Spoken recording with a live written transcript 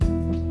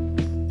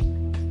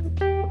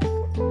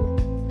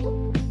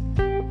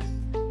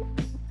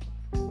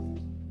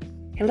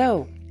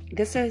Hello,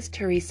 this is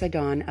Teresa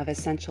Dawn of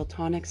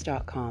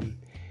EssentialTonics.com.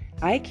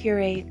 I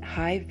curate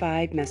high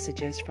vibe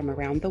messages from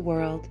around the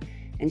world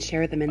and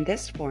share them in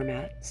this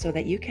format so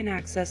that you can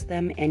access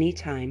them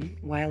anytime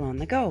while on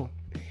the go.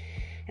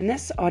 And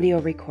this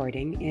audio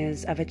recording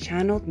is of a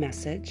channeled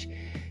message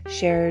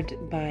shared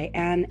by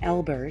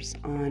Albers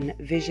on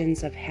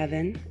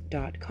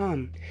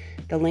visionsofheaven.com.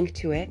 The link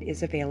to it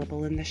is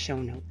available in the show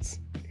notes.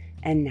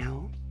 And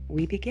now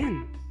we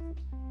begin.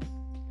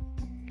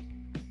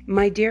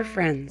 My dear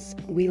friends,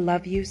 we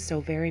love you so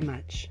very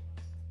much.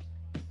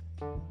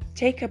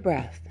 Take a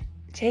breath.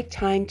 Take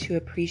time to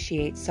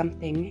appreciate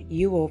something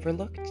you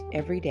overlooked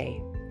every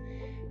day.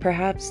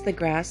 Perhaps the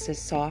grass is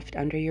soft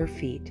under your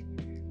feet.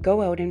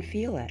 Go out and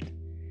feel it.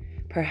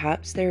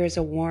 Perhaps there is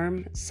a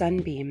warm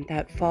sunbeam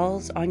that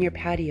falls on your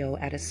patio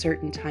at a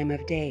certain time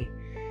of day.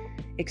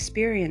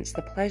 Experience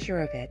the pleasure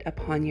of it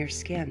upon your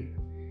skin.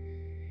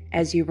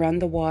 As you run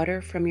the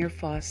water from your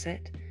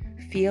faucet,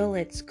 feel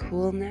its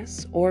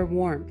coolness or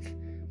warmth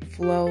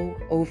flow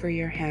over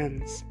your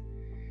hands.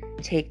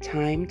 Take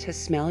time to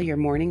smell your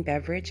morning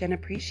beverage and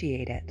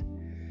appreciate it.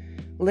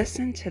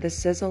 Listen to the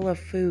sizzle of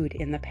food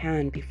in the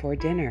pan before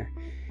dinner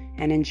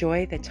and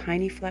enjoy the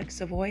tiny flecks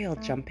of oil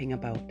jumping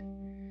about.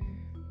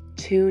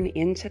 Tune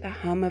into the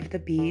hum of the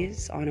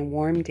bees on a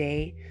warm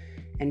day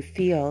and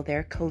feel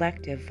their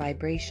collective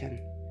vibration.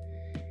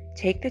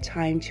 Take the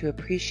time to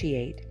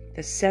appreciate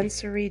the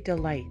sensory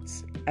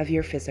delights of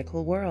your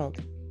physical world.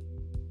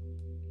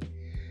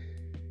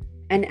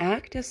 An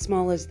act as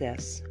small as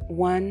this,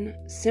 one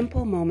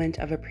simple moment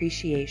of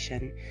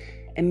appreciation,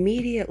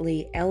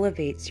 immediately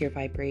elevates your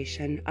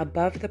vibration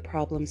above the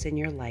problems in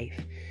your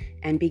life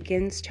and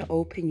begins to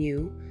open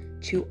you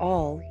to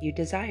all you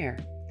desire.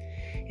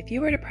 If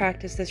you were to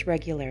practice this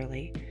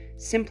regularly,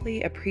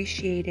 simply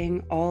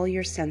appreciating all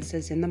your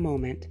senses in the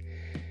moment,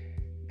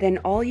 then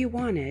all you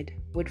wanted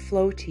would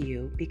flow to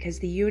you because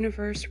the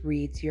universe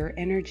reads your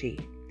energy.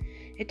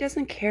 It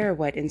doesn't care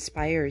what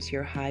inspires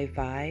your high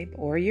vibe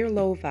or your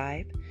low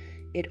vibe.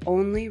 It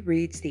only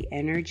reads the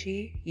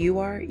energy you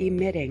are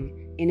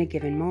emitting in a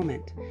given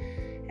moment.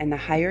 And the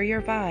higher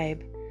your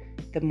vibe,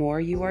 the more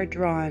you are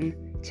drawn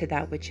to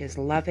that which is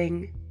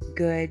loving,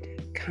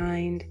 good,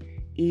 kind,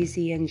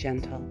 easy, and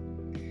gentle.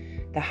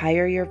 The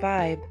higher your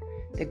vibe,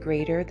 the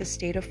greater the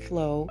state of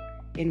flow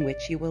in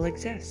which you will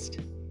exist.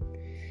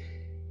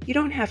 You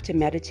don't have to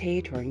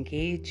meditate or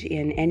engage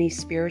in any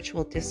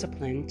spiritual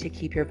discipline to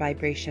keep your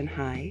vibration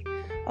high,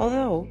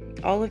 although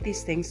all of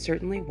these things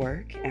certainly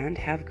work and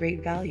have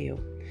great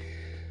value.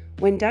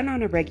 When done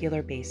on a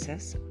regular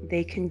basis,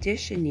 they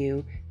condition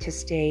you to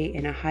stay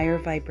in a higher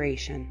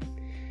vibration.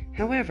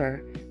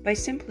 However, by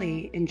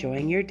simply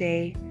enjoying your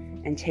day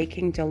and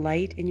taking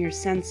delight in your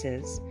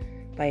senses,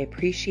 by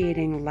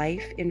appreciating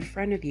life in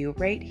front of you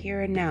right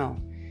here and now,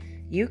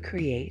 you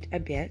create a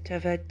bit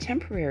of a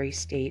temporary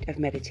state of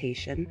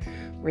meditation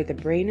where the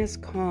brain is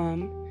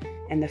calm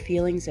and the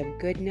feelings of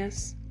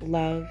goodness,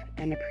 love,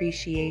 and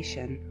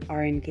appreciation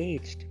are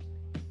engaged.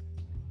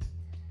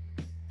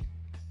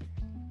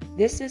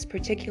 This is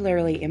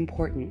particularly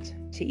important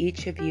to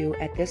each of you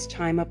at this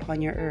time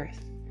upon your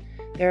earth.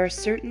 There are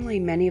certainly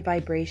many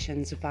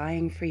vibrations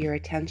vying for your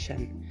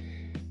attention.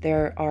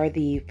 There are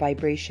the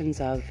vibrations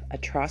of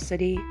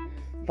atrocity,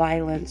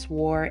 violence,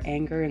 war,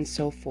 anger, and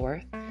so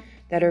forth,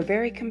 that are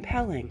very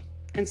compelling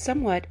and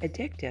somewhat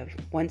addictive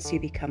once you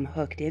become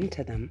hooked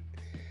into them.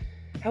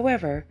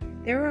 However,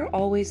 there are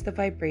always the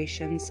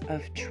vibrations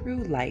of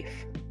true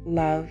life,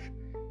 love,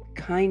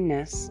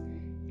 kindness,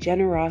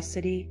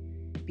 generosity,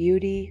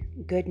 beauty,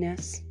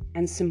 goodness,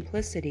 and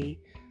simplicity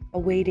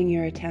awaiting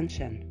your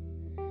attention.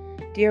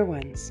 Dear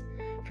ones,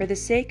 for the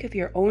sake of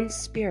your own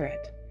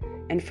spirit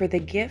and for the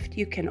gift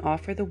you can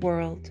offer the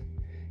world,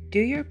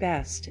 do your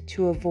best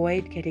to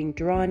avoid getting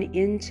drawn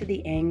into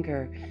the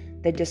anger,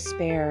 the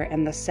despair,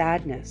 and the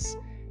sadness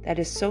that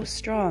is so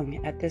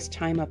strong at this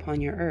time upon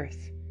your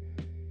earth.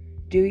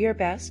 Do your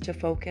best to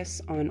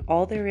focus on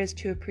all there is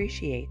to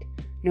appreciate,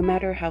 no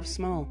matter how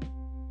small.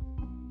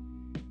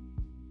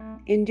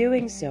 In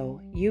doing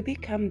so, you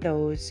become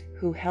those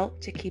who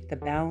help to keep the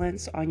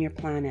balance on your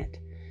planet.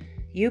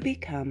 You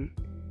become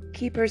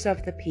keepers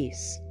of the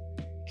peace,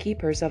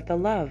 keepers of the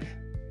love,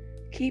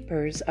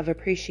 keepers of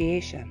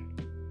appreciation.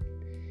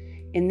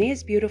 In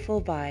these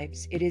beautiful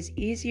vibes, it is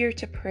easier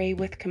to pray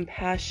with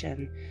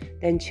compassion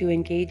than to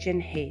engage in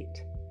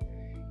hate.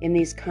 In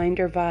these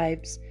kinder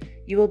vibes,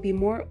 you will be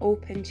more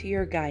open to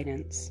your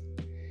guidance.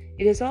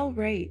 It is all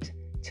right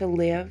to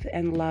live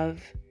and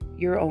love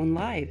your own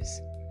lives,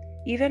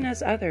 even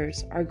as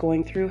others are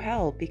going through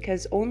hell,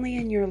 because only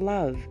in your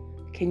love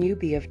can you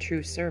be of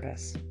true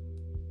service.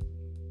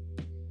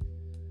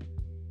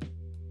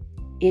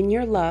 In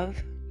your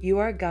love, you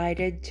are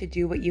guided to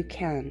do what you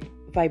can,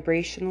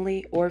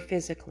 vibrationally or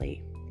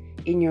physically.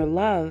 In your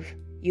love,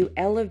 you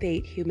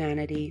elevate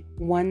humanity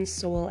one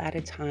soul at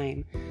a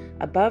time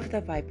above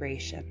the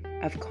vibration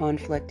of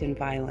conflict and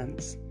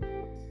violence.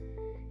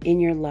 In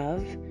your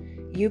love,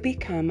 you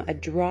become a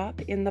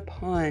drop in the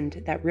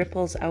pond that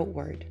ripples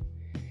outward.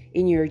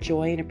 In your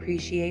joy and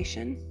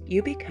appreciation,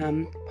 you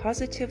become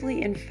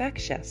positively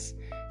infectious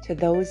to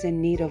those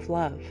in need of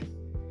love.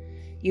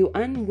 You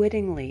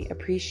unwittingly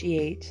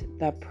appreciate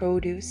the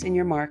produce in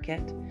your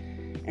market,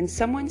 and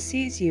someone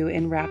sees you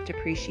in rapt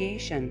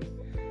appreciation.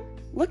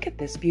 "Look at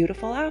this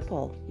beautiful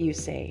apple," you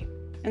say,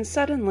 and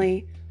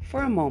suddenly,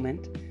 for a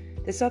moment,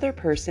 this other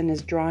person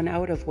is drawn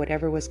out of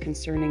whatever was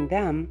concerning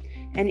them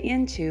and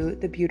into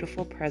the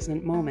beautiful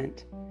present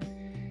moment.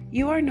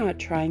 You are not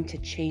trying to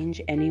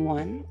change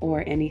anyone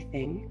or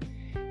anything.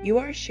 You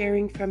are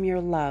sharing from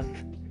your love,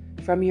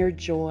 from your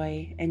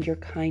joy and your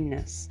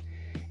kindness.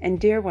 And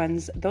dear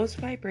ones, those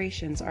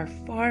vibrations are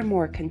far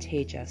more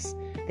contagious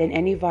than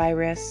any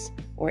virus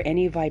or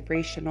any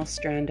vibrational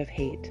strand of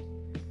hate.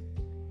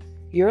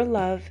 Your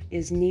love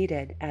is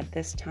needed at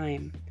this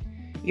time.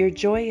 Your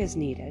joy is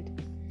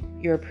needed.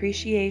 Your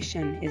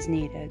appreciation is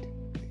needed.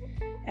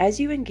 As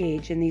you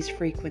engage in these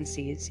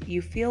frequencies,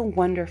 you feel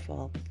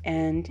wonderful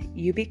and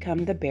you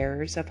become the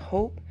bearers of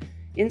hope,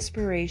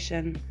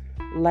 inspiration,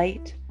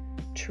 light,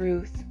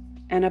 truth,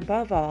 and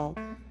above all,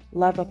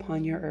 love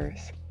upon your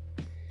earth.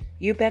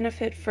 You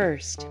benefit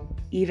first,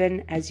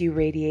 even as you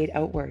radiate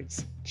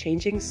outwards,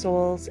 changing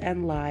souls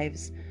and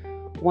lives,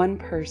 one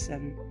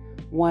person,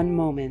 one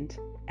moment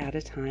at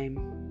a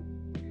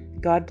time.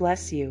 God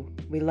bless you.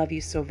 We love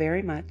you so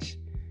very much.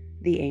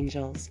 The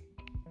Angels.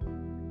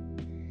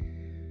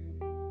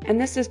 And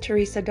this is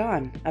Teresa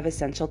Dawn of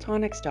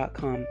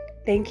EssentialTonics.com.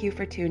 Thank you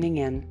for tuning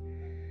in.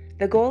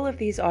 The goal of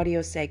these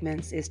audio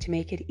segments is to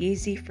make it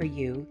easy for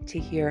you to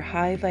hear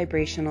high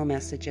vibrational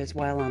messages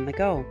while on the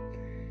go.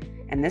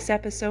 And this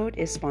episode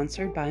is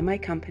sponsored by my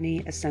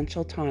company,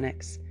 Essential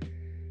Tonics.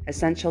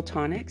 Essential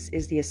Tonics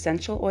is the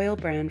essential oil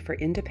brand for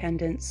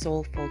independent,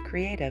 soulful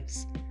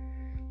creatives.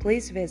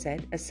 Please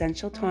visit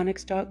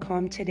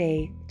EssentialTonics.com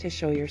today to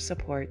show your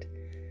support.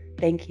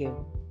 Thank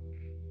you.